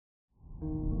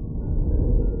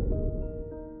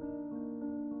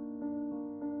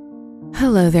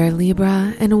Hello there,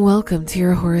 Libra, and welcome to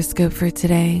your horoscope for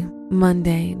today,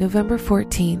 Monday, November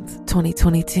 14th,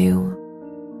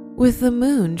 2022. With the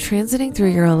moon transiting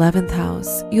through your 11th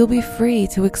house, you'll be free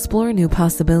to explore new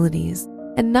possibilities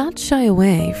and not shy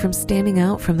away from standing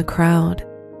out from the crowd.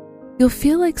 You'll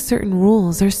feel like certain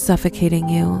rules are suffocating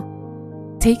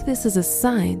you. Take this as a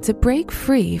sign to break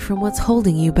free from what's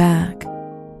holding you back.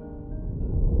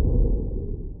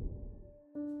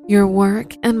 Your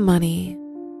work and money.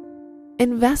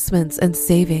 Investments and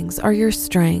savings are your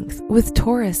strength with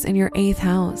Taurus in your 8th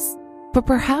house, but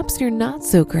perhaps you're not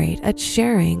so great at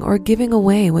sharing or giving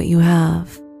away what you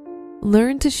have.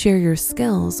 Learn to share your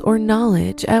skills or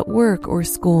knowledge at work or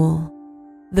school.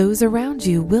 Those around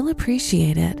you will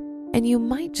appreciate it, and you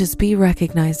might just be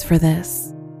recognized for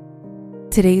this.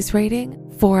 Today's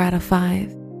rating, 4 out of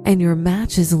 5, and your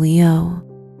match is Leo.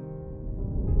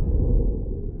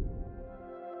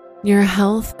 Your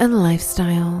health and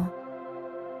lifestyle.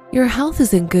 Your health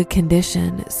is in good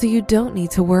condition, so you don't need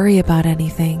to worry about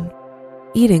anything.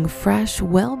 Eating fresh,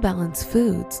 well-balanced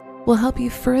foods will help you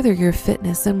further your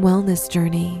fitness and wellness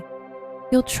journey.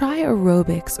 You'll try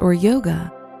aerobics or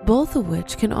yoga, both of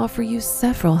which can offer you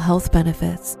several health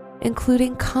benefits,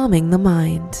 including calming the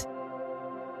mind.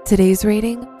 Today's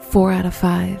rating, 4 out of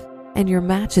 5, and your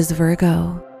match is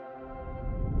Virgo.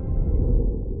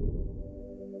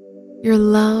 Your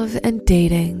love and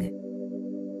dating.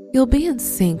 You'll be in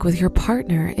sync with your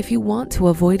partner if you want to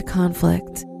avoid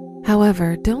conflict.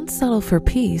 However, don't settle for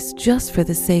peace just for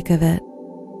the sake of it.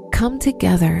 Come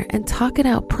together and talk it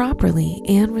out properly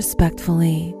and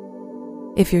respectfully.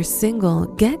 If you're single,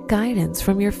 get guidance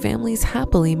from your family's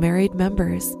happily married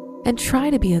members and try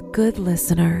to be a good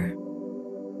listener.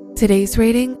 Today's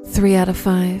rating, 3 out of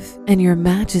 5, and your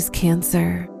match is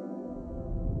Cancer.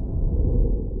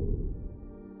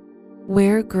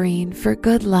 Wear green for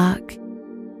good luck.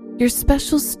 Your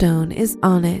special stone is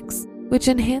onyx, which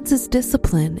enhances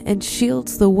discipline and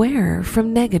shields the wearer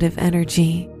from negative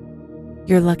energy.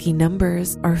 Your lucky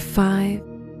numbers are 5,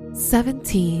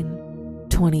 17,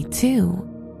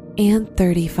 22, and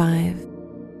 35.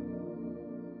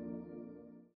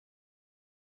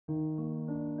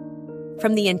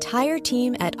 From the entire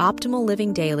team at Optimal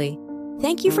Living Daily,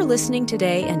 thank you for listening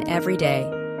today and every day.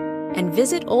 And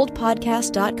visit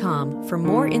oldpodcast.com for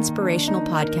more inspirational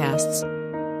podcasts.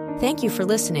 Thank you for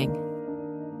listening.